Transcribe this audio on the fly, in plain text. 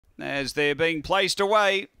as they're being placed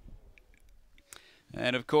away.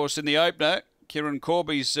 And, of course, in the opener, Kieran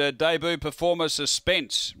Corby's debut performer,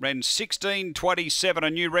 Suspense, ran 16.27, a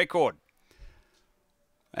new record.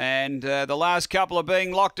 And the last couple are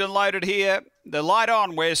being locked and loaded here. The light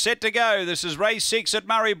on, we're set to go. This is race 6 at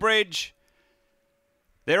Murray-Bridge.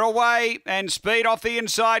 They're away, and speed off the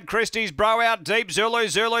inside. Christie's Bro out deep.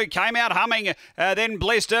 Zulu came out humming. Then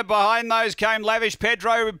Blister. Behind those came Lavish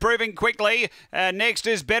Pedro, improving quickly. Next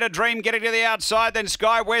is Better Dream getting to the outside. Then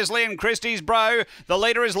Sky Wesley and Christie's Bro. The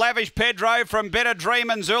leader is Lavish Pedro from Better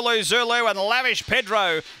Dream and Zulu. And Lavish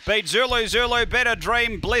Pedro beat Zulu, Better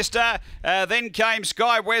Dream, Blister. Then came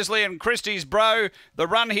Sky Wesley and Christie's Bro. The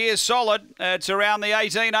run here is solid. It's around the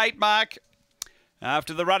 18.8 mark.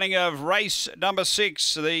 After the running of race number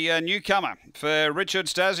 6, the newcomer for Richard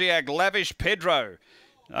Stasiak, Lavish Pedro,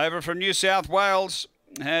 over from New South Wales,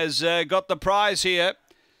 has got the prize here.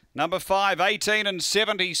 Number 5,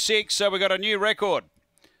 18.76, so we've got a new record.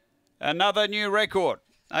 Another new record.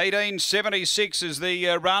 18.76 is the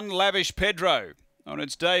run, Lavish Pedro, on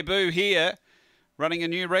its debut here, running a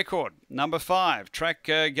new record. Number 5, track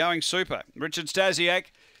going super. Richard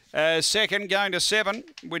Stasiak. Second going to 7,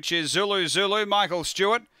 which is Zulu, Michael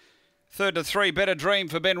Stewart. Third to 3, Better Dream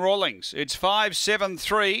for Ben Rawlings. It's 5, 7,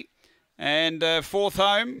 3. And fourth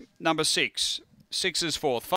home, number 6. 6 is fourth.